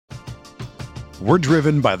We're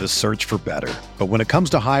driven by the search for better. But when it comes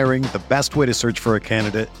to hiring, the best way to search for a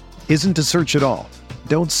candidate isn't to search at all.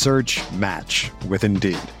 Don't search, match with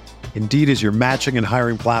Indeed. Indeed is your matching and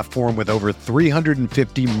hiring platform with over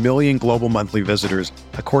 350 million global monthly visitors,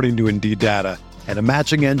 according to Indeed data, and a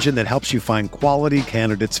matching engine that helps you find quality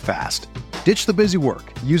candidates fast. Ditch the busy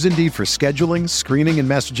work. Use Indeed for scheduling, screening, and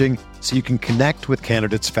messaging so you can connect with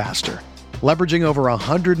candidates faster. Leveraging over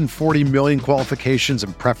 140 million qualifications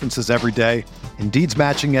and preferences every day, Indeed's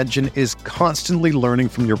matching engine is constantly learning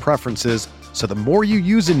from your preferences, so the more you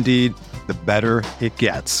use Indeed, the better it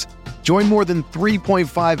gets. Join more than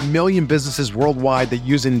 3.5 million businesses worldwide that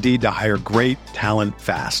use Indeed to hire great talent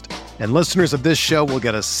fast. And listeners of this show will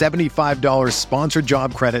get a $75 sponsored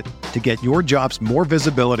job credit to get your jobs more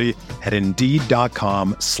visibility at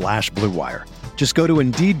Indeed.com/Blue Wire. Just go to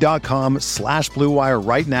Indeed.com/Blue Wire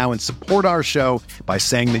right now and support our show by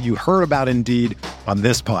saying that you heard about Indeed on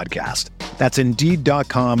this podcast. That's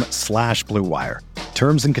Indeed.com/Blue Wire.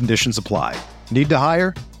 Terms and conditions apply. Need to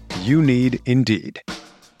hire? You need Indeed.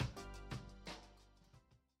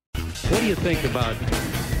 What do you think about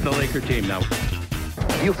the Laker team now?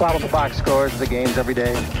 You follow the box scores of the games every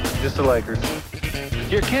day? Just the Lakers.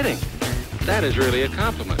 You're kidding. That is really a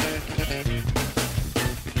compliment.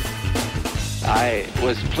 I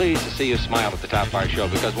was pleased to see you smile at the top of our show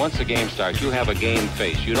because once the game starts, you have a game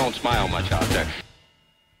face. You don't smile much out there.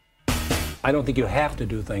 I don't think you have to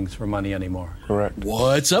do things for money anymore. Correct.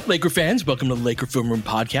 What's up, Laker fans? Welcome to the Laker Film Room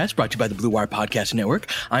Podcast, brought to you by the Blue Wire Podcast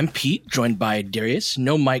Network. I'm Pete, joined by Darius.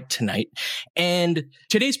 No Mike tonight. And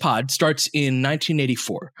today's pod starts in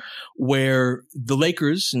 1984, where the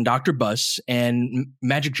Lakers and Dr. Buss and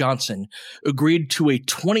Magic Johnson agreed to a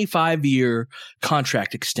 25-year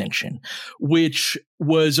contract extension, which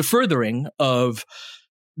was a furthering of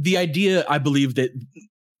the idea, I believe, that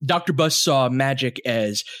Dr. Buss saw Magic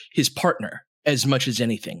as his partner as much as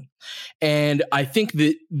anything. And I think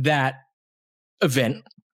that that event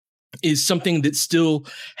is something that still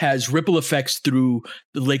has ripple effects through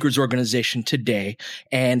the Lakers organization today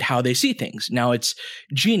and how they see things. Now it's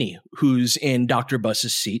Jeanie who's in Dr.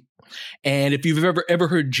 Buss's seat. And if you've ever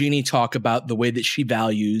heard Jeanie talk about the way that she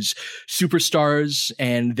values superstars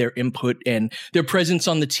and their input and their presence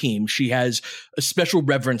on the team, she has a special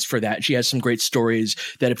reverence for that. She has some great stories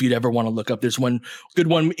that if you'd ever want to look up, there's one good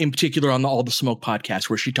one in particular on the All the Smoke podcast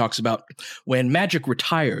where she talks about when Magic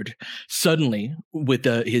retired suddenly with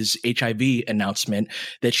his HIV announcement,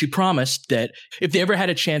 that she promised that if they ever had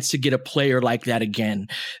a chance to get a player like that again,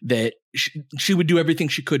 that she would do everything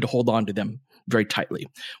she could to hold on to them very tightly.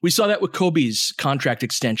 We saw that with Kobe's contract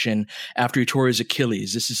extension after he tore his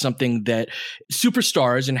Achilles. This is something that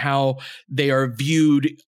superstars and how they are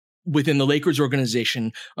viewed within the Lakers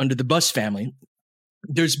organization under the Buss family.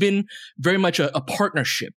 There's been very much a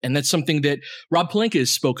partnership, and that's something that Rob Pelinka has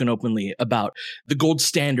spoken openly about, the gold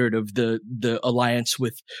standard of the alliance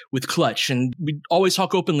with Clutch. And we always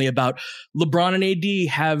talk openly about LeBron and AD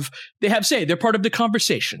they're part of the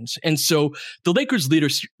conversations. And so the Lakers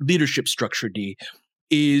leadership structure, D,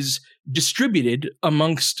 is distributed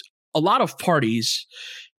amongst a lot of parties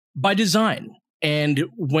by design. And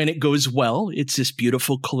when it goes well, it's this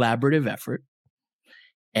beautiful collaborative effort.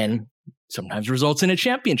 And sometimes results in a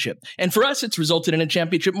championship. And for us, it's resulted in a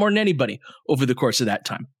championship more than anybody over the course of that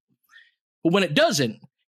time. But when it doesn't,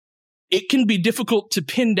 it can be difficult to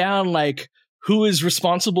pin down like who is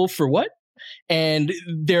responsible for what. And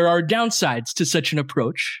there are downsides to such an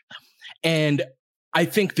approach. And I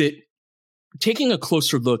think that taking a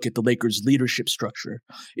closer look at the Lakers' leadership structure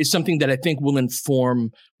is something that I think will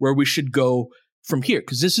inform where we should go from here,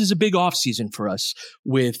 because this is a big offseason for us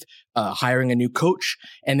with hiring a new coach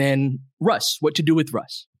and then Russ, what to do with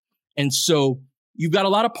Russ. And so you've got a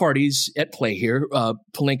lot of parties at play here.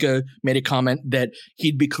 Pelinka made a comment that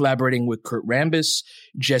he'd be collaborating with Kurt Rambis,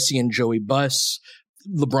 Jesse and Joey Buss,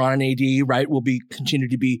 LeBron and AD, right, will continue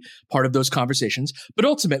to be part of those conversations. But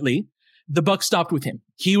ultimately, the buck stopped with him.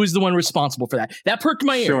 He was the one responsible for that. That perked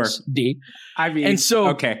my ears, D. I mean, and so,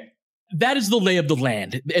 okay. That is the lay of the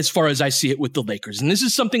land as far as I see it with the Lakers. And this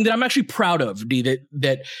is something that I'm actually proud of, D,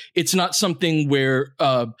 that it's not something where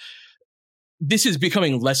this is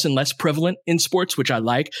becoming less and less prevalent in sports, which I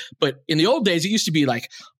like. But in the old days, it used to be like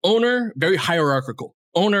owner, very hierarchical.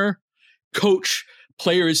 Owner, coach,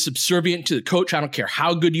 player is subservient to the coach. I don't care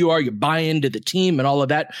how good you are. You buy into the team and all of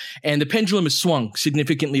that. And the pendulum has swung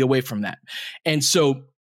significantly away from that. And so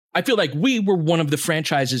I feel like we were one of the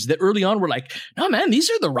franchises that early on were like, no, man, these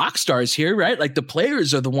are the rock stars here, right? Like the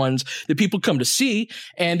players are the ones that people come to see.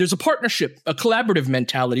 And there's a partnership, a collaborative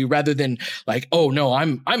mentality rather than like, oh, no,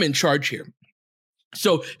 I'm in charge here.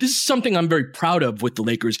 So this is something I'm very proud of with the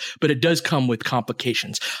Lakers, but it does come with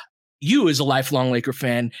complications. You, as a lifelong Laker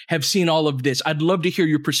fan, have seen all of this. I'd love to hear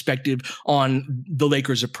your perspective on the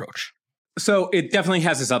Lakers' approach. So it definitely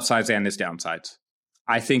has its upsides and its downsides.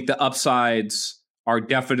 I think the upsides are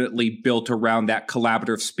definitely built around that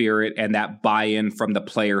collaborative spirit and that buy-in from the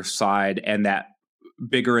player side and that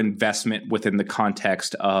bigger investment within the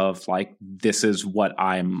context of like, this is what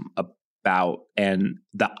I'm about, and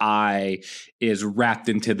the I is wrapped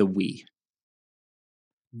into the we.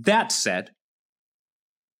 That said,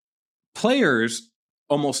 players,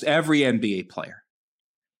 almost every NBA player,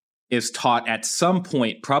 is taught at some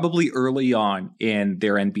point, probably early on in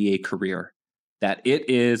their NBA career, that it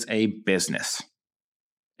is a business.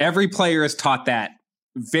 Every player is taught that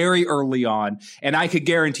very early on. And I could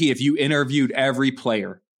guarantee if you interviewed every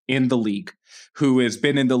player in the league who has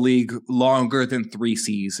been in the league longer than 3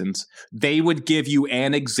 seasons, they would give you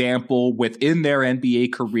an example within their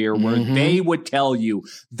NBA career where they would tell you,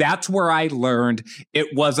 that's where I learned it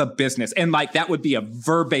was a business. And like, that would be a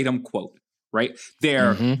verbatim quote, right?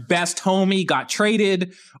 Their best homie got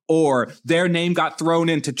traded, or their name got thrown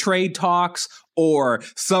into trade talks, or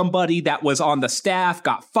somebody that was on the staff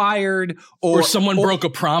got fired, or someone broke a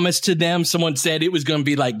promise to them. Someone said it was going to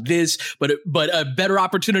be like this, but a better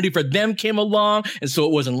opportunity for them came along, and so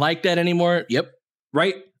it wasn't like that anymore. Yep.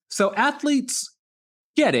 Right? So athletes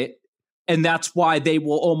get it, and that's why they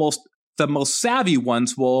will the most savvy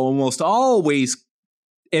ones will almost always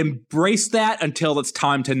embrace that until it's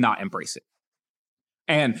time to not embrace it.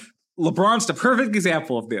 And LeBron's the perfect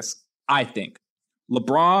example of this, I think.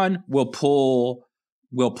 LeBron will pull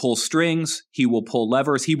strings. He will pull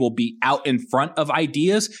levers. He will be out in front of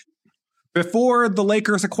ideas. Before the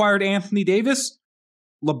Lakers acquired Anthony Davis,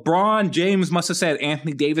 LeBron James must have said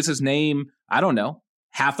Anthony Davis's name, I don't know,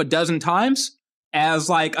 half a dozen times as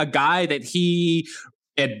like a guy that he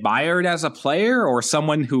admired as a player, or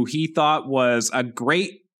someone who he thought was a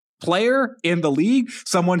great player in the league,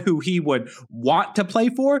 someone who he would want to play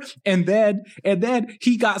for. And then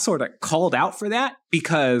he got sort of called out for that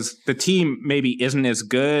because the team maybe isn't as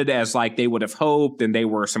good as like they would have hoped. And they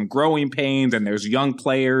were some growing pains, and there's young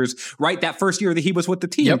players, right? That first year that he was with the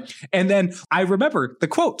team. Yep. And then I remember the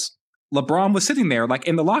quotes. LeBron was sitting there like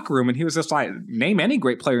in the locker room, and he was just like, name any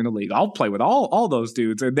great player in the league. I'll play with all those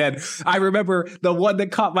dudes. And then I remember the one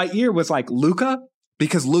that caught my ear was like Luka,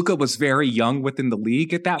 because Luka was very young within the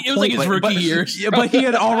league at that point. It was like his rookie years. But he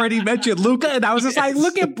had already mentioned Luka, and I was just like,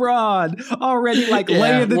 look at Bron already like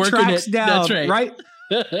laying the tracks down, That's right?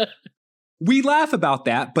 We laugh about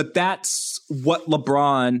that, but that's what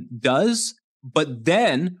LeBron does. But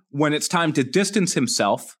then when it's time to distance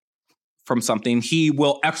himself from something, he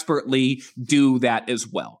will expertly do that as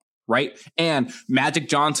well, right? And Magic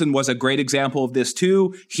Johnson was a great example of this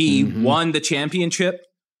too. He won the championship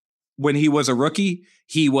when he was a rookie.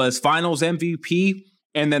 He was finals MVP.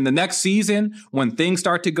 And then the next season, when things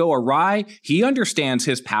start to go awry, he understands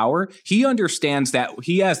his power. He understands that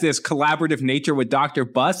he has this collaborative nature with Dr.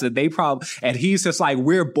 Buss, and and he's just like,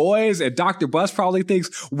 we're boys. And Dr. Buss probably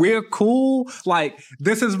thinks we're cool. Like,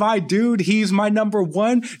 this is my dude. He's my number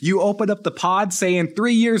one. You open up the pod saying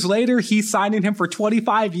 3 years later, he's signing him for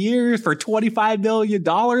 25 years for $25 million.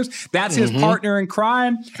 That's his partner in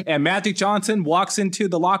crime. And Magic Johnson walks into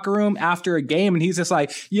the locker room after a game, and he's just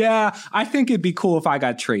like, yeah, I think it'd be cool if I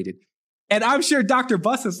got traded. And I'm sure Dr.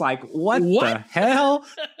 Buss is like, what the hell?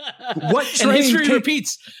 What trade? And history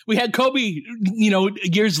repeats. We had Kobe,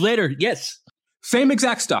 years later. Yes. Same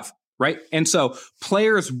exact stuff, right? And so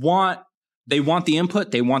players want the input,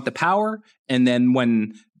 they want the power. And then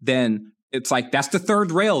it's like, that's the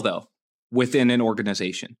third rail though, within an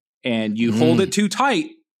organization. And you hold it too tight.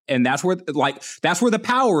 And that's where the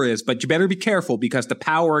power is, but you better be careful, because the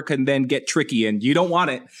power can then get tricky, and you don't want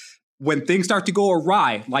it. When things start to go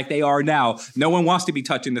awry, like they are now, no one wants to be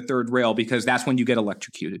touching the third rail, because that's when you get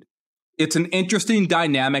electrocuted. It's an interesting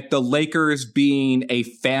dynamic, the Lakers being a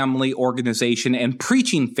family organization and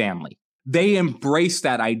preaching family. They embrace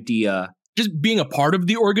that idea. Just being a part of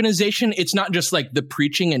the organization, it's not just like the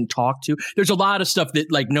preaching and talk to. There's a lot of stuff that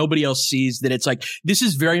like nobody else sees, that it's like, this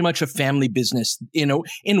is very much a family business,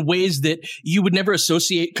 in ways that you would never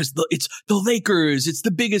associate, because it's the Lakers, it's the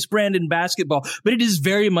biggest brand in basketball, but it is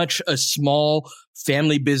very much a small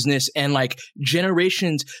family business, and like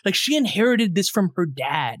generations, like she inherited this from her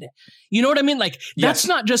dad. You know what I mean? Like, that's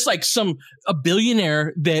not just like a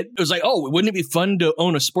billionaire that was like, oh, wouldn't it be fun to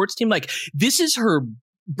own a sports team? Like, this is her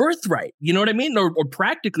birthright, you know what I mean? Or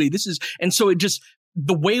practically this is, and so it just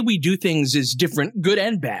the way we do things is different, good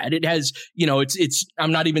and bad. It has,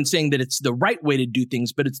 I'm not even saying that it's the right way to do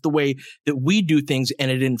things, but it's the way that we do things, and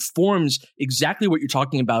it informs exactly what you're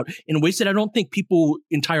talking about in ways that I don't think people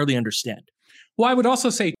entirely understand. Well, I would also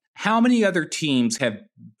say, how many other teams have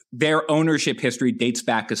their ownership history dates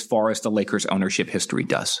back as far as the Lakers' ownership history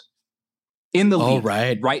does in the league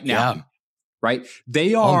right now? Yeah. Right?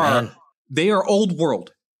 They are old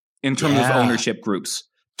world in terms of ownership groups.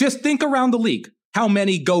 Just think around the league. How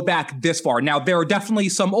many go back this far? Now, there are definitely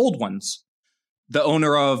some old ones. The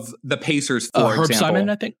owner of the Pacers, for example. Herb Simon,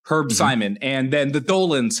 I think. Herb Simon. And then the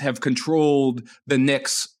Dolans have controlled the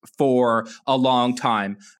Knicks for a long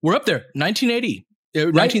time. We're up there. 1980.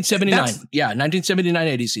 Right? 1979.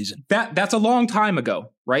 1979-80 season. That's a long time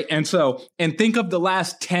ago, right? And think of the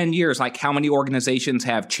last 10 years, like how many organizations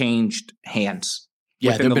have changed hands.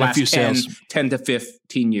 Yeah, there have been a few sales. 10 to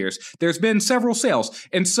 15 years. There's been several sales.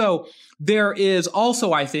 And so there is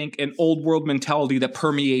also, I think, an old world mentality that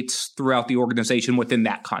permeates throughout the organization within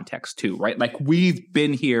that context too, right? Like, we've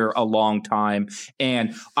been here a long time,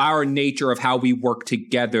 and our nature of how we work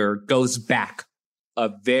together goes back a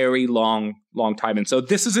very long time. And so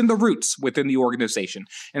this is in the roots within the organization.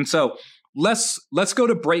 And so let's go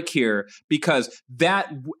to break here, because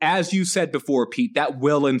that, as you said before, Pete, that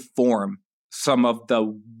will inform some of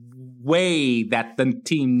the way that the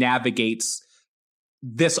team navigates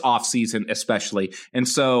this offseason especially. And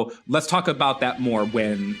so let's talk about that more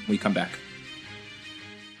when we come back.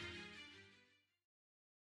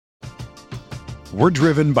 We're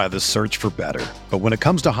driven by the search for better. But when it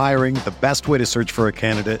comes to hiring, the best way to search for a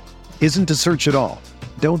candidate isn't to search at all.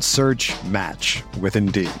 Don't search, match with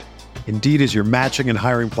Indeed. Indeed is your matching and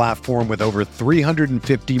hiring platform with over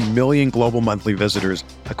 350 million global monthly visitors,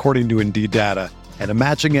 according to Indeed data, and a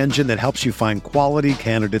matching engine that helps you find quality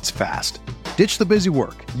candidates fast. Ditch the busy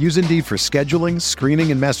work. Use Indeed for scheduling,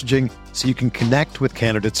 screening, and messaging so you can connect with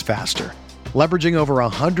candidates faster. Leveraging over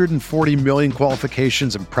 140 million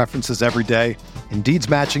qualifications and preferences every day, Indeed's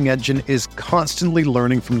matching engine is constantly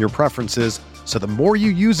learning from your preferences, so the more you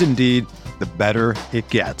use Indeed, the better it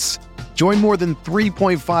gets. Join more than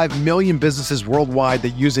 3.5 million businesses worldwide that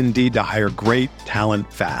use Indeed to hire great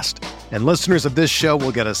talent fast. And listeners of this show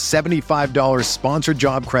will get a $75 sponsored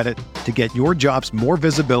job credit to get your jobs more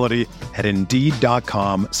visibility at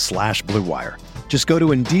Indeed.com/Blue Wire. Just go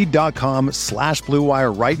to Indeed.com/Blue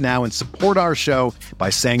Wire right now and support our show by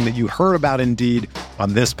saying that you heard about Indeed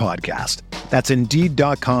on this podcast. That's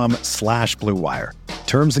Indeed.com/Blue Wire.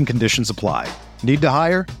 Terms and conditions apply. Need to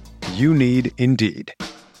hire? You need Indeed.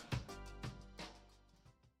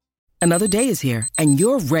 Another day is here, and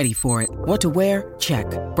you're ready for it. What to wear? Check.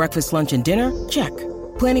 Breakfast, lunch, and dinner? Check.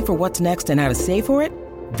 Planning for what's next and how to save for it?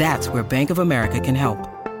 That's where Bank of America can help.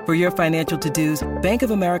 For your financial to-dos, Bank of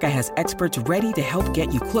America has experts ready to help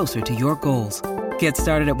get you closer to your goals. Get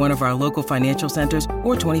started at one of our local financial centers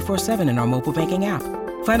or 24/7 in our mobile banking app.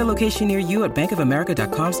 Find a location near you at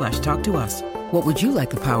bankofamerica.com/talktous. What would you like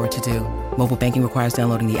the power to do? Mobile banking requires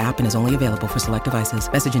downloading the app and is only available for select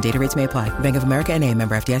devices. Message and data rates may apply. Bank of America NA,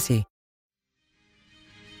 member FDIC.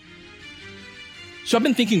 So I've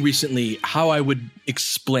been thinking recently how I would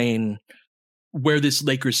explain where this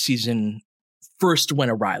Lakers season first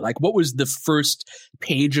went awry. Like, what was the first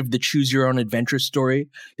page of the choose your own adventure story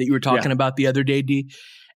that you were talking about the other day, D?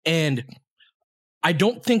 And I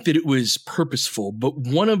don't think that it was purposeful, but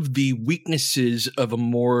one of the weaknesses of a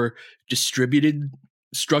more distributed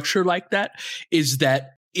structure like that is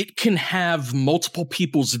that it can have multiple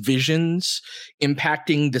people's visions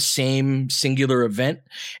impacting the same singular event.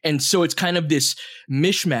 And so it's kind of this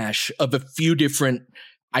mishmash of a few different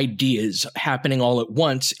ideas happening all at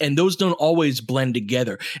once, and those don't always blend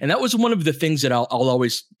together. And that was one of the things that I'll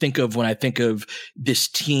always think of when I think of this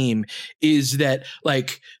team, is that,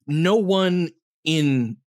 like, no one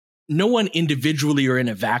individually or in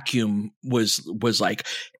a vacuum was like,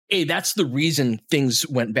 hey, that's the reason things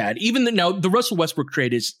went bad. Even now, the Russell Westbrook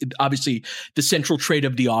trade is obviously the central trade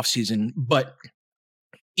of the offseason, but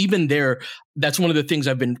even there, that's one of the things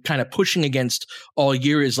I've been kind of pushing against all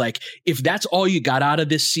year, is like, if that's all you got out of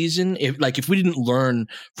this season, if we didn't learn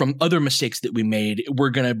from other mistakes that we made, we're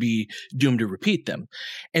going to be doomed to repeat them.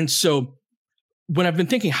 And so when I've been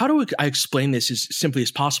thinking, how do I explain this as simply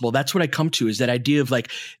as possible? That's what I come to, is that idea of,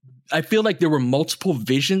 like, I feel like there were multiple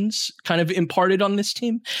visions kind of imparted on this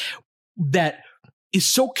team that is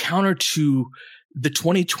so counter to the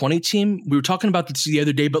 2020 team. We were talking about this the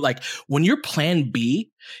other day, but, like, when your plan B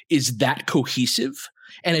is that cohesive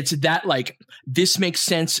and it's that, like, this makes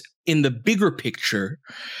sense in the bigger picture,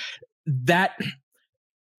 that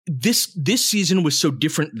this season was so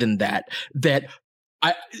different than that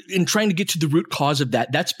in trying to get to the root cause of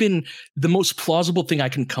that, that's been the most plausible thing I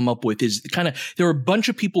can come up with is kind of, there were a bunch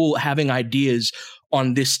of people having ideas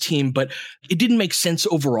on this team, but it didn't make sense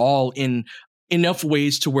overall in enough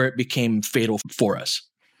ways to where it became fatal for us.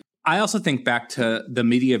 I also think back to the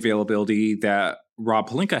media availability that Rob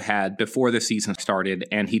Pelinka had before the season started,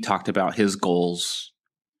 and he talked about his goals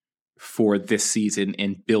for this season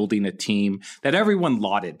in building a team that everyone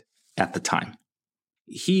lauded at the time.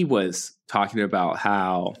 He was talking about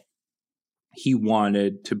how he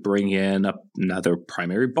wanted to bring in another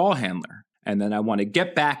primary ball handler. And then I want to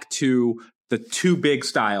get back to the too big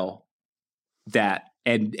style that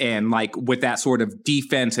and like with that sort of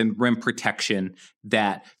defense and rim protection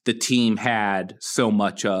that the team had so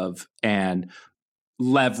much of and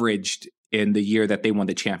leveraged in the year that they won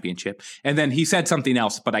the championship. And then he said something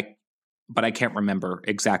else, but I can't remember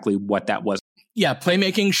exactly what that was. Yeah,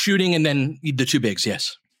 playmaking, shooting, and then the two bigs,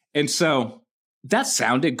 yes. And so that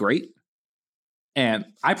sounded great. And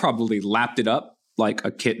I probably lapped it up like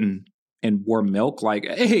a kitten in warm milk. Like,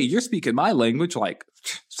 hey, you're speaking my language, like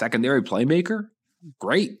secondary playmaker.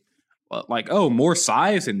 Great. Like, oh, more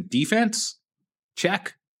size and defense?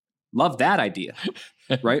 Check. Love that idea.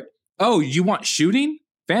 Right? Oh, you want shooting?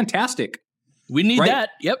 Fantastic. We need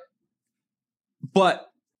that. Yep. But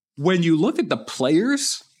when you look at the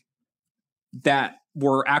players that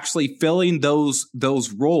were actually filling those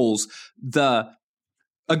roles,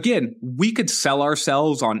 again, we could sell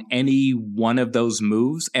ourselves on any one of those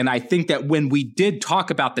moves. And I think that when we did talk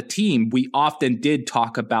about the team, we often did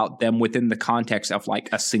talk about them within the context of like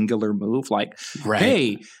a singular move. Like,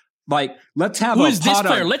 hey, like let's have Who is this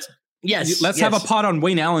player? Let's have a pod on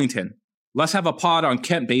Wayne Ellington. Let's have a pod on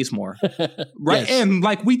Kent Bazemore. Right. Yes. And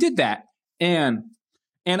like we did that. And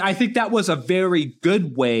I think that was a very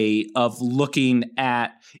good way of looking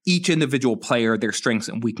at each individual player, their strengths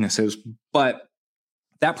and weaknesses. But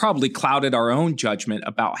that probably clouded our own judgment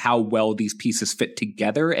about how well these pieces fit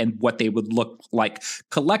together and what they would look like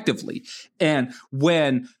collectively. And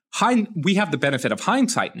when we have the benefit of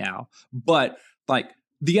hindsight now, but like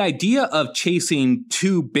the idea of chasing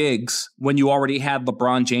two bigs when you already had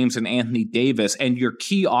LeBron James and Anthony Davis and your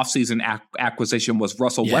key offseason acquisition was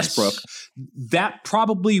Russell Westbrook, that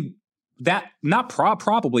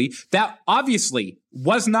obviously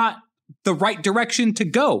was not the right direction to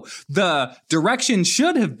go. The direction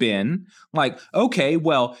should have been like, okay,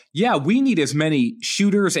 well, yeah, we need as many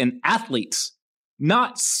shooters and athletes,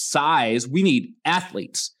 not size. We need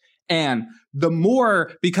athletes. And the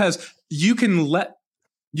more, because you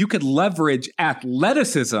could leverage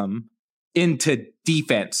athleticism into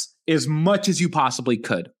defense as much as you possibly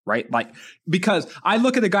could, right? Like, because I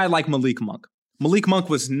look at a guy like Malik Monk. Malik Monk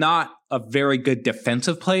was not a very good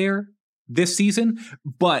defensive player this season,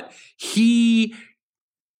 but he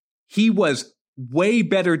was way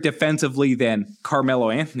better defensively than Carmelo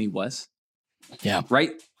Anthony was. Yeah.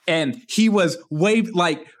 Right? And he was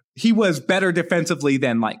better defensively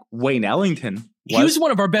than like Wayne Ellington. He was one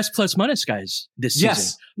of our best plus minus guys this season.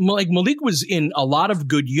 Yes. Like Malik was in a lot of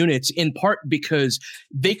good units, in part because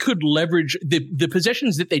they could leverage the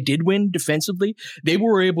possessions that they did win defensively. They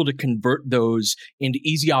were able to convert those into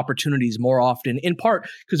easy opportunities more often, in part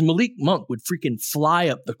because Malik Monk would freaking fly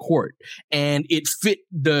up the court, and it fit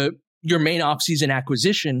your main offseason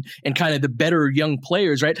acquisition and kind of the better young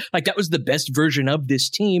players, right? Like that was the best version of this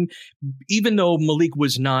team, even though Malik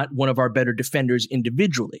was not one of our better defenders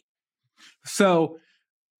individually. So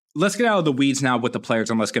let's get out of the weeds now with the players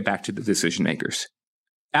and let's get back to the decision makers.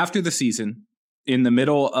 After the season, in the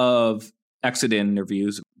middle of exit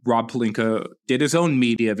interviews, Rob Pelinka did his own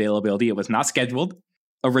media availability. It was not scheduled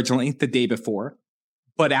originally the day before,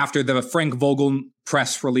 but after the Frank Vogel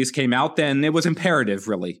press release came out, then it was imperative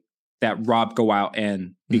really that Rob go out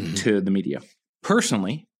and speak to the media.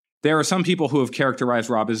 Personally, there are some people who have characterized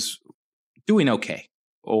Rob as doing okay,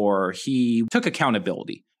 or he took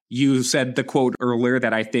accountability. You said the quote earlier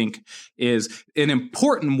that I think is an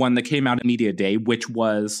important one that came out at Media Day, which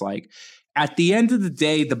was like, at the end of the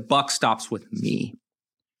day, the buck stops with me.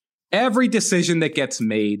 Every decision that gets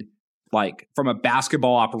made, like from a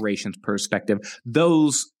basketball operations perspective,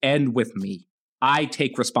 those end with me. I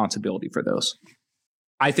take responsibility for those.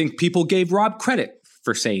 I think people gave Rob credit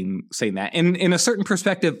for saying that. And in a certain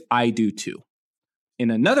perspective, I do too.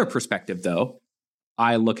 In another perspective, though,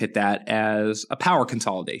 I look at that as a power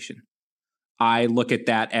consolidation. I look at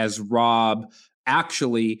that as Rob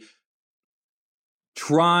actually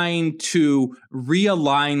trying to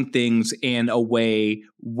realign things in a way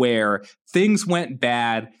where things went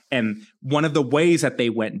bad. And one of the ways that they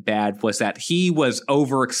went bad was that he was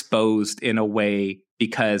overexposed in a way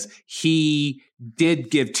because he did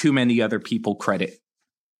give too many other people credit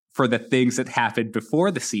for the things that happened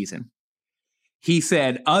before the season. He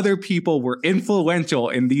said other people were influential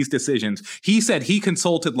in these decisions. He said he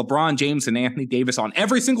consulted LeBron James and Anthony Davis on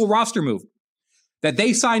every single roster move, that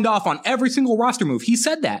they signed off on every single roster move. He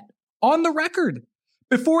said that on the record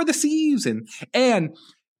before the season. And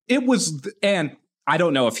I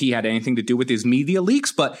don't know if he had anything to do with his media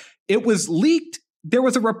leaks, but it was leaked. There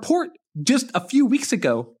was a report just a few weeks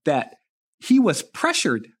ago that he was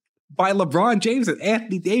pressured by LeBron James and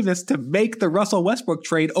Anthony Davis to make the Russell Westbrook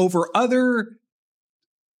trade over other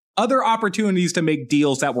opportunities to make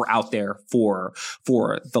deals that were out there for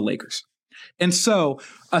the Lakers. And so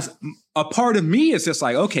a part of me is just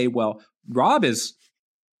like, okay, well, the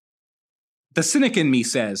cynic in me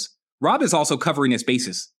says, Rob is also covering his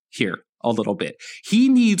bases here a little bit. He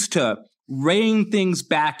needs to rein things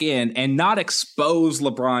back in and not expose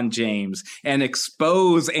LeBron James and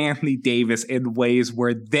expose Anthony Davis in ways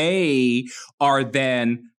where they are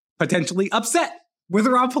then potentially upset with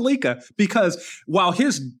Rob Pelinka, because while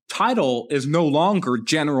his title is no longer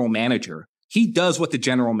general manager, he does what the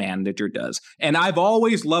general manager does. And I've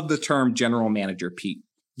always loved the term general manager, Pete.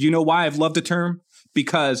 You know why I've loved the term?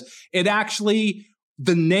 Because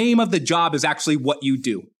the name of the job is actually what you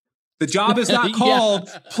do. The job is not called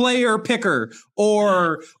player picker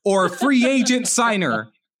or free agent signer.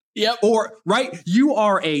 Yep. Or, right, you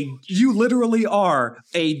literally are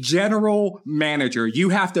a general manager. You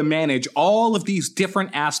have to manage all of these different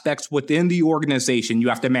aspects within the organization. You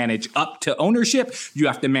have to manage up to ownership. You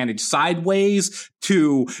have to manage sideways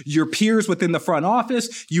to your peers within the front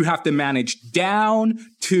office. You have to manage down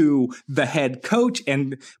to the head coach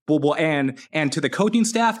and to the coaching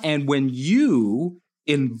staff. And when you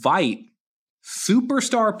invite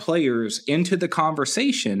superstar players into the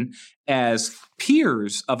conversation as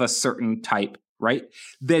peers of a certain type, right?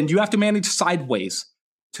 Then you have to manage sideways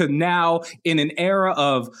to now, in an era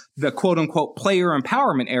of the quote unquote player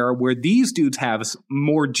empowerment era, where these dudes have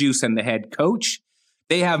more juice than the head coach.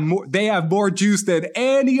 They have more juice than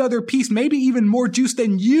any other piece, maybe even more juice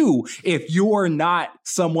than you, if you're not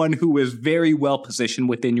someone who is very well positioned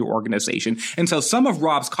within your organization. And so some of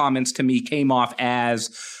Rob's comments to me came off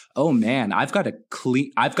as, oh man, I've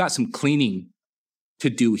got some cleaning to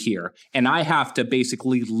do here. And I have to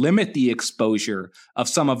basically limit the exposure of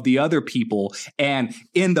some of the other people. And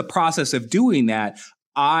in the process of doing that,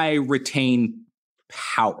 I retain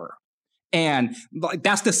power. And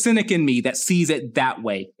that's the cynic in me that sees it that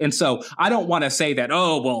way. And so I don't want to say that,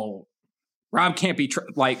 oh, well, Rob can't be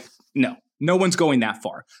no one's going that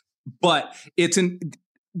far. But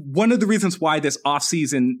one of the reasons why this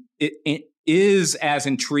offseason it is as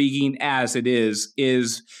intriguing as it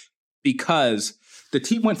is because the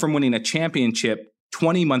team went from winning a championship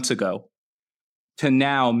 20 months ago to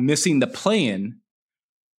now missing the play-in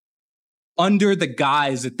under the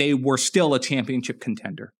guise that they were still a championship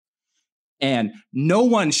contender. And no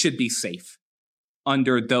one should be safe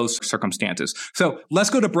under those circumstances. So let's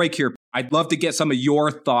go to break here. I'd love to get some of your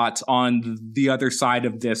thoughts on the other side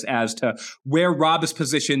of this as to where Rob is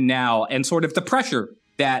positioned now and sort of the pressure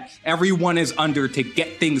that everyone is under to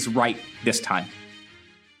get things right this time.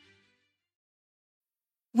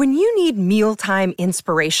 When you need mealtime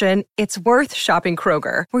inspiration, it's worth shopping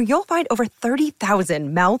Kroger, where you'll find over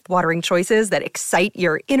 30,000 mouth-watering choices that excite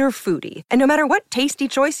your inner foodie. And no matter what tasty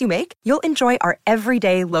choice you make, you'll enjoy our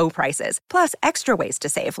everyday low prices, plus extra ways to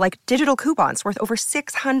save, like digital coupons worth over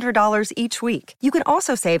 $600 each week. You can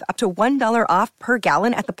also save up to $1 off per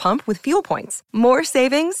gallon at the pump with fuel points. More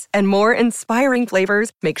savings and more inspiring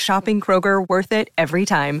flavors make shopping Kroger worth it every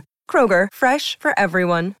time. Kroger, fresh for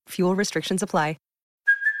everyone. Fuel restrictions apply.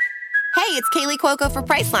 Hey, it's Kaylee Cuoco for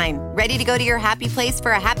Priceline. Ready to go to your happy place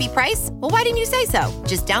for a happy price? Well, why didn't you say so?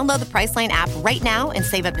 Just download the Priceline app right now and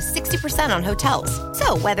save up to 60% on hotels.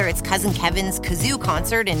 So whether it's Cousin Kevin's Kazoo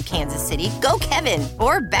Concert in Kansas City, go Kevin,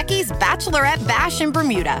 or Becky's Bachelorette Bash in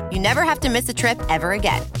Bermuda, you never have to miss a trip ever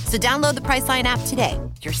again. So download the Priceline app today.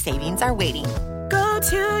 Your savings are waiting. Go to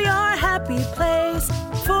your happy place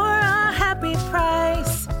for a happy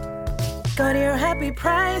price. Go to your happy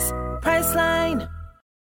price, Priceline.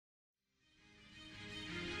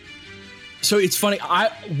 So it's funny.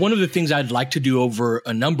 One of the things I'd like to do over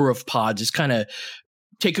a number of pods is kind of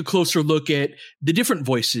take a closer look at the different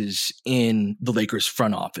voices in the Lakers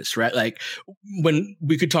front office, right? Like when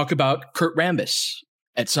we could talk about Kurt Rambis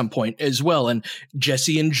at some point as well, and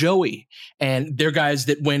Jesse and Joey, and they're guys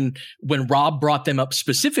that when Rob brought them up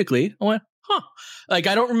specifically, I went, huh. Like,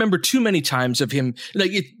 I don't remember too many times of him,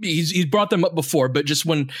 like he's brought them up before, but just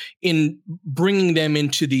when in bringing them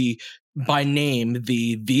into the by name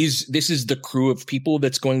this is the crew of people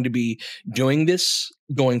that's going to be doing this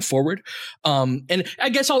going forward. And I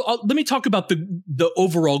guess let me talk about the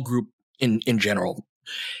overall group in general.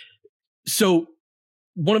 So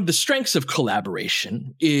one of the strengths of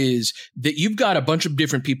collaboration is that you've got a bunch of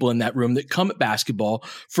different people in that room that come at basketball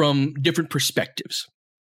from different perspectives.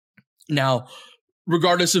 Now,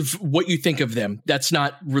 regardless of what you think of them, that's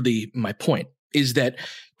not really my point, is that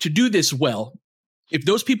to do this well, if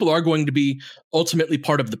those people are going to be ultimately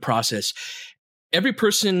part of the process, every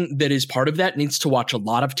person that is part of that needs to watch a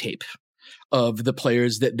lot of tape of the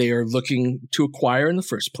players that they are looking to acquire in the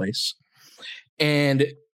first place. And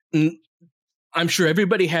I'm sure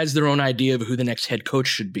everybody has their own idea of who the next head coach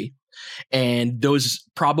should be. And those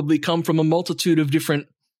probably come from a multitude of different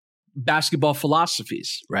basketball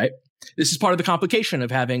philosophies, right? This is part of the complication of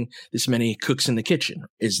having this many cooks in the kitchen,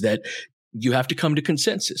 is that you have to come to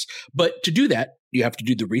consensus. But to do that, you have to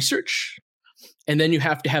do the research, and then you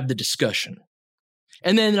have to have the discussion.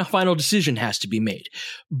 And then a final decision has to be made.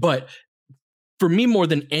 But for me, more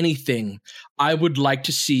than anything, I would like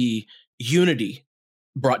to see unity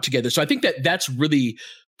brought together. So I think that that's really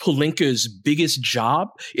Pelinka's biggest job.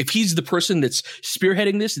 If he's the person that's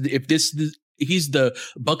spearheading this, he's the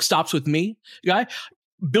buck stops with me guy,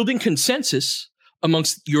 building consensus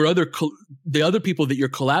amongst the other people that you're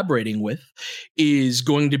collaborating with is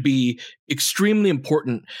going to be extremely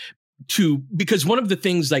important because one of the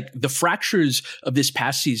things, like the fractures of this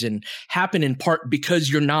past season, happen in part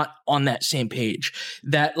because you're not on that same page.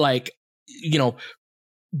 That, like, you know,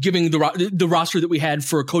 giving the roster that we had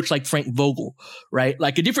for a coach like Frank Vogel, right?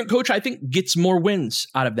 Like a different coach, I think, gets more wins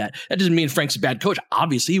out of that. That doesn't mean Frank's a bad coach.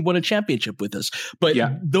 Obviously, he won a championship with us. But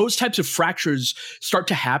those types of fractures start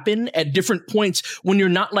to happen at different points when you're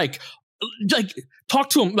not like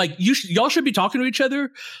talk to them. Like y'all should be talking to each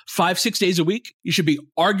other 5-6 days a week. You should be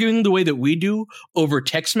arguing the way that we do over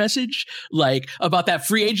text message, like about that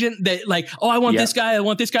free agent that, like, oh, I want this guy,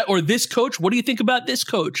 or this coach. What do you think about this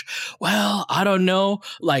coach? Well, I don't know.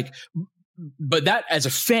 Like, but that, as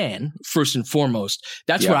a fan, first and foremost,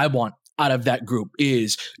 that's what I want out of that group,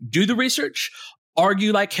 is do the research,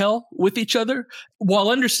 argue like hell with each other,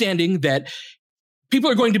 while understanding that people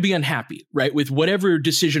are going to be unhappy, right? With whatever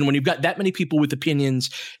decision, when you've got that many people with opinions,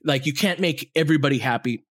 like, you can't make everybody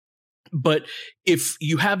happy. But if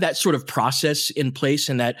you have that sort of process in place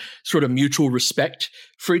and that sort of mutual respect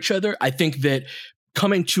for each other, I think that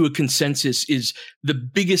coming to a consensus is the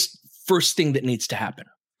biggest first thing that needs to happen.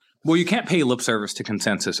 Well, you can't pay lip service to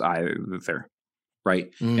consensus either, right?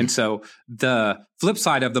 And so the flip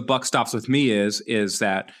side of the buck stops with me is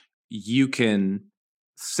that you can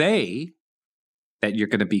say that you're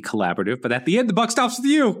going to be collaborative, but at the end, the buck stops with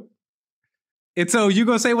you. And so you're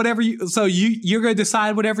going to say whatever you're going to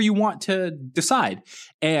decide whatever you want to decide.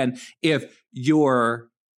 And if you're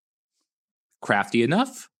crafty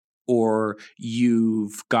enough, or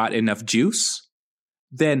you've got enough juice,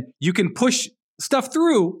 then you can push stuff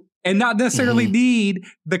through and not necessarily need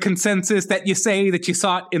the consensus that you say that you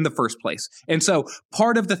sought in the first place. And so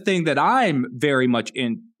part of the thing that I'm very much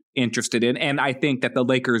interested in, and I think that the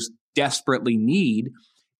Lakers desperately need,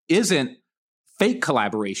 isn't fake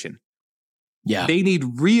collaboration. Yeah, they need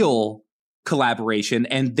real collaboration,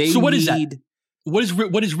 and they. So what is that?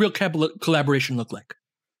 What does real collaboration look like?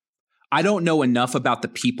 I don't know enough about the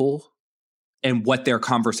people and what their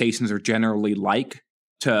conversations are generally like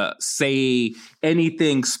to say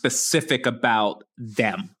anything specific about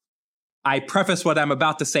them. I preface what I'm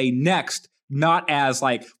about to say next not as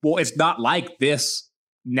like, well, it's not like this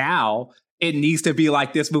now. It needs to be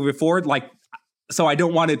like this moving forward. Like, so I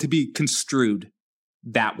don't want it to be construed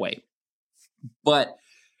that way. But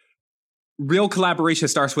real collaboration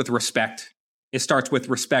starts with respect. It starts with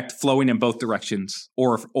respect flowing in both directions,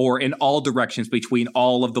 or in all directions between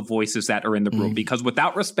all of the voices that are in the room. Because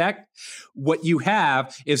without respect, what you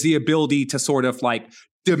have is the ability to sort of like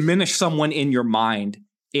diminish someone in your mind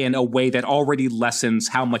in a way that already lessens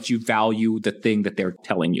how much you value the thing that they're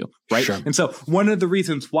telling you, right? Sure. And so one of the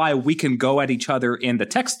reasons why we can go at each other in the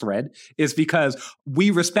text thread is because we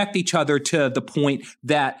respect each other to the point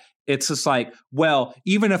that it's just like, well,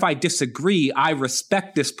 even if I disagree, I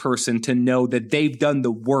respect this person to know that they've done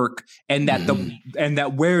the work and that and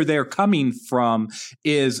that where they're coming from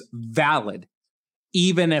is valid,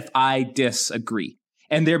 even if I disagree.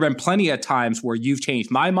 And there have been plenty of times where you've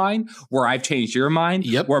changed my mind, where I've changed your mind,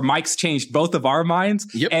 where Mike's changed both of our minds.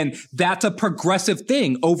 And that's a progressive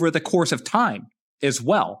thing over the course of time as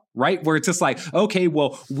well, right? Where it's just like, okay,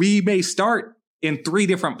 well, we may start in 3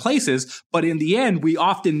 different places, but in the end, we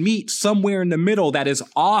often meet somewhere in the middle that is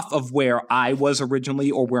off of where I was originally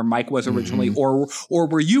or where Mike was originally or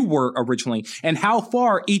where you were originally. And how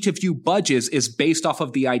far each of you budges is based off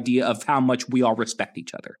of the idea of how much we all respect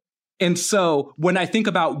each other. And so when I think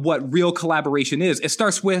about what real collaboration is, it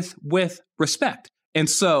starts with respect. And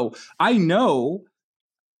so I know,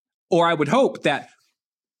 or I would hope that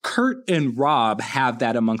Kurt and Rob have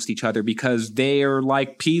that amongst each other because they're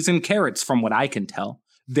like peas and carrots from what I can tell.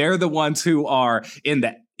 They're the ones who are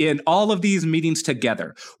in all of these meetings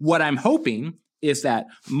together. What I'm hoping is that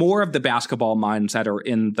more of the basketball minds that are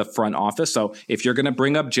in the front office. So if you're going to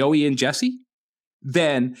bring up Joey and Jesse,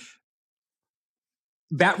 then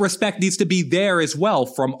that respect needs to be there as well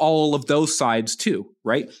from all of those sides too,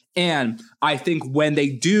 right? And I think when they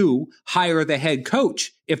do hire the head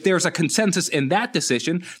coach, if there's a consensus in that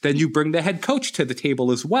decision, then you bring the head coach to the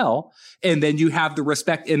table as well. And then you have the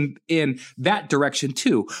respect in that direction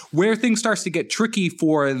too. Where things starts to get tricky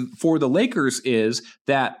for the Lakers is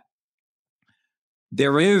that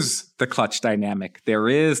there is the clutch dynamic. There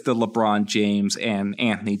is the LeBron James and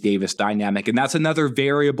Anthony Davis dynamic. And that's another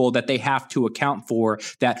variable that they have to account for,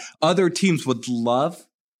 that other teams would love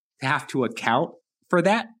to have to account for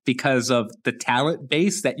that because of the talent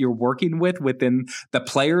base that you're working with within the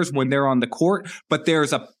players when they're on the court. But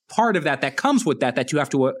there's a part of that comes with that you have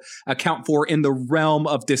to account for in the realm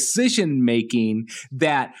of decision making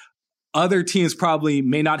that other teams probably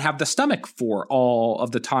may not have the stomach for all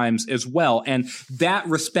of the times as well. And that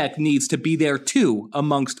respect needs to be there too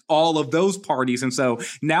amongst all of those parties. And so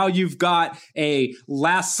now you've got a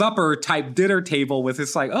Last Supper type dinner table with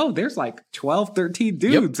it's like, oh, there's like 12, 13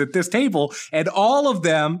 dudes at this table. And all of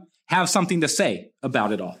them have something to say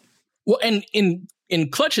about it all. Well, and in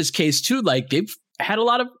Clutch's case too, like they've had a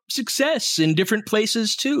lot of success in different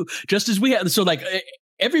places too, just as we have. So like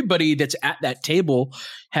everybody that's at that table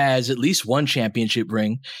has at least one championship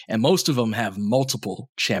ring, and most of them have multiple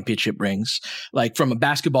championship rings, like from a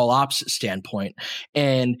basketball ops standpoint.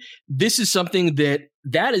 And this is something that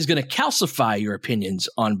is going to calcify your opinions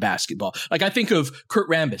on basketball. Like I think of Kurt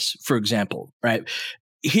Rambis, for example, right?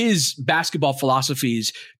 His basketball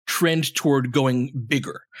philosophies trend toward going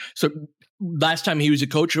bigger. So last time he was a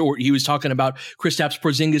coach, or he was talking about Kristaps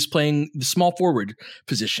Porzingis playing the small forward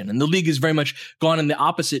position, and the league has very much gone in the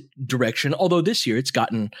opposite direction. Although this year it's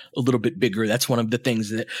gotten a little bit bigger. That's one of the things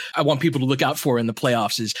that I want people to look out for in the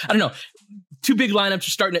playoffs. Is I don't know, 2 big lineups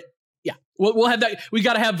are starting to. Yeah, we'll have that. We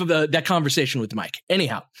got to have that conversation with Mike.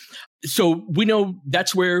 Anyhow, so we know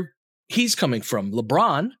that's where he's coming from.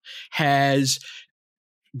 LeBron has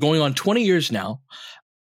going on 20 years now,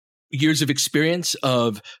 years of experience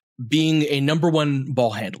of being a number 1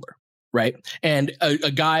 ball handler, right? And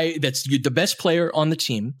a guy that's the best player on the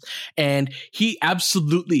team. And he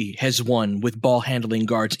absolutely has won with ball handling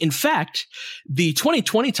guards. In fact, the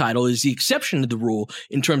 2020 title is the exception to the rule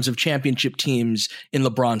in terms of championship teams in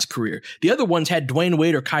LeBron's career. The other ones had Dwayne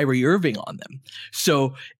Wade or Kyrie Irving on them.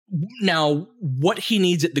 So now what he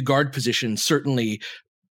needs at the guard position, certainly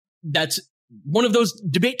that's one of those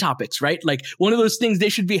debate topics, right? Like one of those things they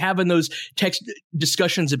should be having those text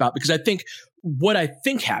discussions about, because I think what I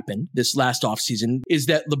think happened this last offseason is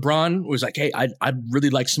that LeBron was like, hey, I'd really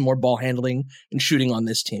like some more ball handling and shooting on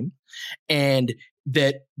this team. And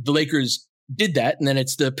that the Lakers did that. And then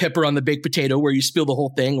it's the pepper on the baked potato where you spill the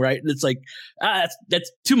whole thing, right? It's like,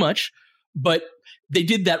 that's too much. But they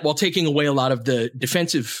did that while taking away a lot of the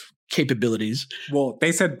defensive capabilities. Well,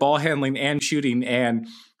 they said ball handling and shooting, and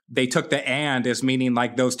they took the "and" as meaning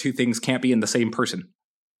like those two things can't be in the same person.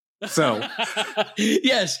 So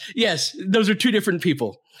yes, those are 2 different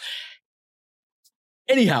people.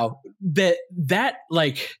 Anyhow, that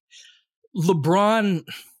like LeBron,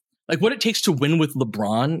 like what it takes to win with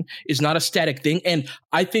LeBron is not a static thing. And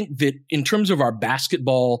I think that in terms of our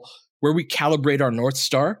basketball, where we calibrate our North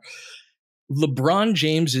Star, LeBron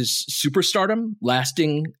James's superstardom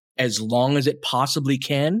lasting as long as it possibly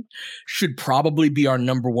can should probably be our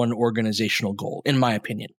number 1 organizational goal, in my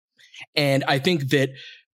opinion. And I think that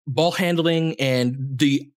ball handling and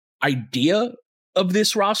the idea of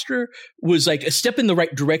this roster was like a step in the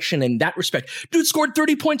right direction in that respect. Dude scored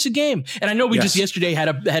 30 points a game. And I know we just yesterday had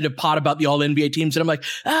a pod about the all NBA teams, and I'm like,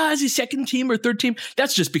 is he second team or third team?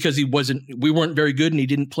 That's just because we weren't very good and he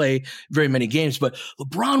didn't play very many games. But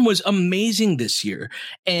LeBron was amazing this year.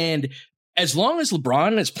 And as long as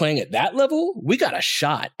LeBron is playing at that level, we got a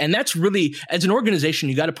shot. And that's really, as an organization,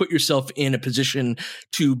 you got to put yourself in a position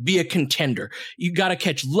to be a contender. You got to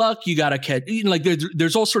catch luck. You got to catch, like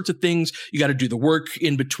there's all sorts of things. You got to do the work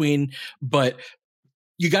in between. But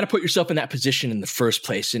you got to put yourself in that position in the first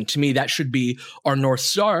place. And to me, that should be our North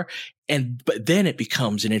Star. But then it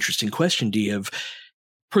becomes an interesting question, D, of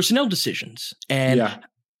personnel decisions and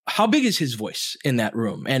how big is his voice in that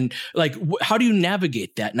room? And like, how do you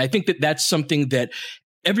navigate that? And I think that that's something that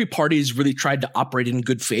every party has really tried to operate in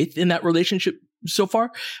good faith in that relationship so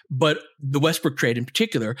far. But the Westbrook trade in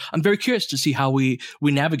particular, I'm very curious to see how we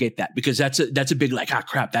navigate that, because that's a big like,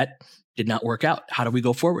 crap, that did not work out. How do we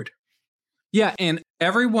go forward? Yeah, and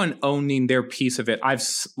everyone owning their piece of it. I've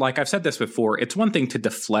said this before. It's one thing to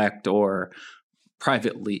deflect or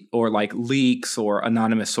privately or like leaks or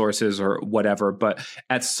anonymous sources or whatever, but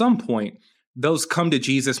at some point, those come to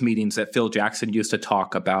Jesus meetings that Phil Jackson used to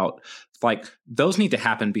talk about, like those need to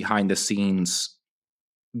happen behind the scenes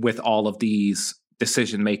with all of these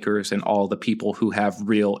decision makers and all the people who have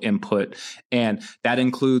real input, and that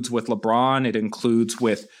includes with LeBron. It includes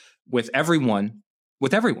with everyone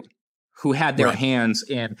who had their hands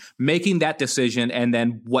in making that decision and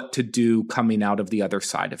then what to do coming out of the other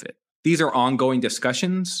side of it. These are ongoing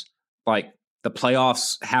discussions. Like the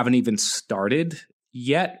playoffs haven't even started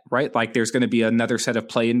yet, right? Like there's going to be another set of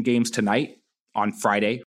play-in games tonight on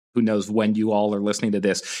Friday. Who knows when you all are listening to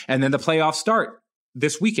this. And then the playoffs start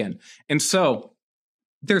this weekend. And so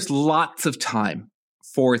there's lots of time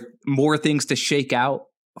for more things to shake out,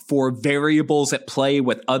 for variables at play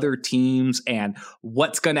with other teams and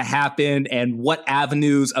what's going to happen and what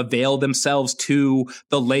avenues avail themselves to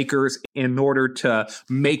the Lakers in order to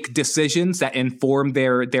make decisions that inform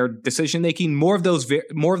their decision making. More of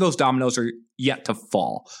those dominoes are yet to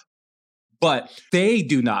fall, but they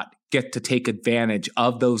do not get to take advantage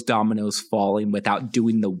of those dominoes falling without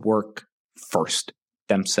doing the work first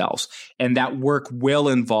themselves. And that work will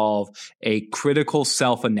involve a critical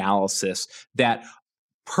self-analysis that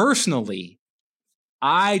personally,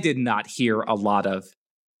 I did not hear a lot of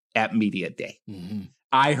at Media Day. Mm-hmm.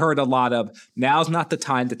 I heard a lot of, now's not the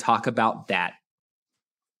time to talk about that.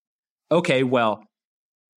 Okay, well,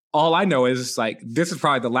 all I know is like, this is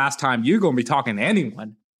probably the last time you're going to be talking to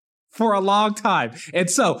anyone for a long time. And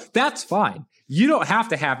so that's fine. You don't have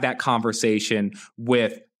to have that conversation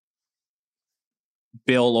with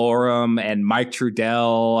Bill Oram and Mike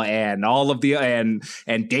Trudell and all of the and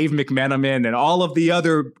Dave McMenamin and all of the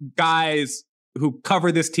other guys who cover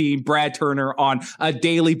this team, Brad Turner, on a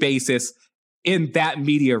daily basis in that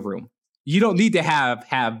media room. You don't need to have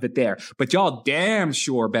it there, but y'all damn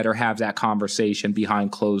sure better have that conversation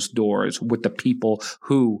behind closed doors with the people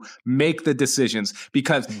who make the decisions.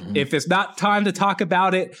 Because if it's not time to talk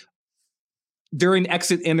about it during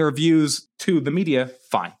exit interviews to the media,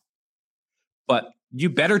 fine. But you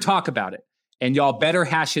better talk about it, and y'all better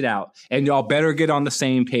hash it out, and y'all better get on the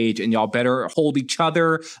same page, and y'all better hold each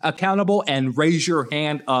other accountable and raise your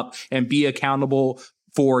hand up and be accountable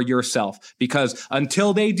for yourself. Because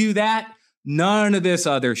until they do that, none of this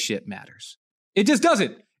other shit matters. It just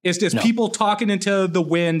doesn't. It's just people talking into the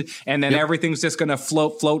wind, and then everything's just going to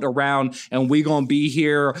float around, and we going to be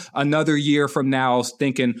here another year from now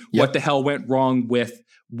thinking what the hell went wrong with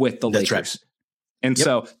the Lakers. Right. And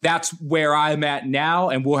so that's where I'm at now,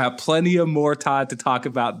 and we'll have plenty of more time to talk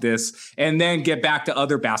about this and then get back to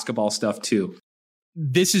other basketball stuff too.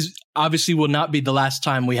 This is obviously will not be the last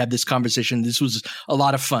time we have this conversation. This was a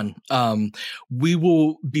lot of fun. We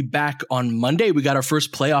will be back on Monday. We got our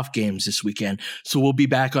first playoff games this weekend, so we'll be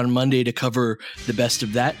back on Monday to cover the best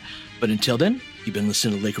of that. But until then, you've been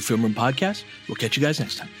listening to the Laker Film Room Podcast. We'll catch you guys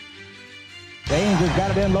next time. James has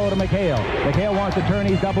got it in low to McHale. McHale wants to turn.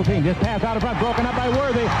 He's double teamed. Just pass out in front. Broken up by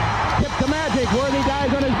Worthy. Tip to Magic. Worthy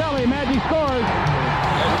dies on his belly. Magic scores.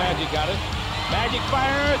 There's Magic got it. Magic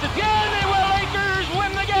fires. It's good. They will. Lakers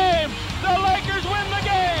win the game. The Lakers win the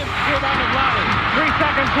game. Rebound of Lonnie. 3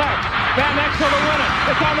 seconds left. Van Exel to win it.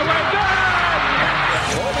 It's on the way. Good.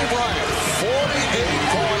 Kobe Bryant,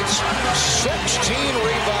 48 points, 16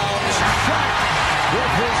 rebounds. Shot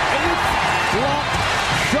with his 8th block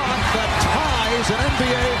shot that ties an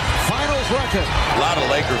NBA Finals record. A lot of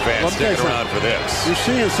Laker fans sticking around for this. You're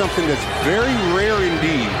seeing something that's very rare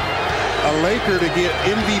indeed. A Laker to get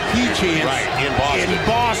MVP chance in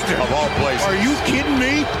Boston. Of all places. Are you kidding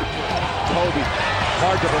me? Kobe,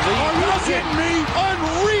 hard to believe. Are you kidding me?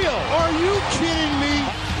 Unreal. Are you kidding me?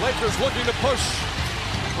 Lakers looking to push.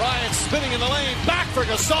 Bryant spinning in the lane. Back for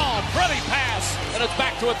Gasol. Pretty pass. And it's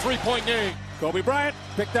back to a 3-point game. Kobe Bryant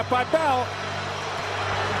picked up by Bell.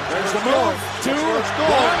 There's the move. 2, 1.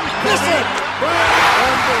 Miss it.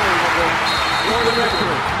 Unbelievable. For the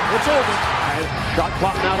victory. It's over. Shot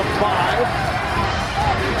clock now to 5.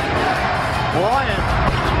 Bryant.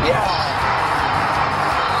 Yes.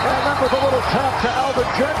 And that was a little tap to Alvin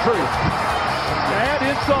Gentry. And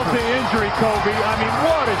insult to injury, Kobe. I mean,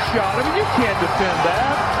 what a shot. I mean, you can't defend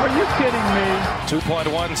that. Are you kidding me?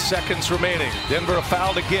 2.1 seconds remaining. Denver a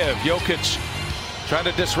foul to give. Jokic trying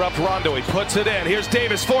to disrupt Rondo. He puts it in. Here's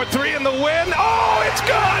Davis, 4-3 in the win. Oh, it's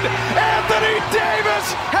good! Anthony Davis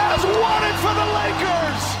has won it for the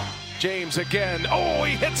Lakers! James again. Oh,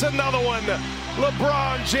 he hits another one.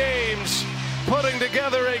 LeBron James putting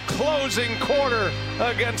together a closing quarter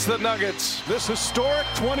against the Nuggets. This historic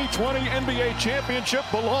 2020 NBA championship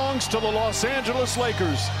belongs to the Los Angeles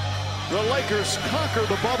Lakers. The Lakers conquer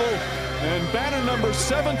the bubble, and banner number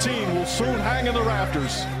 17 will soon hang in the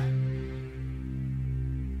rafters.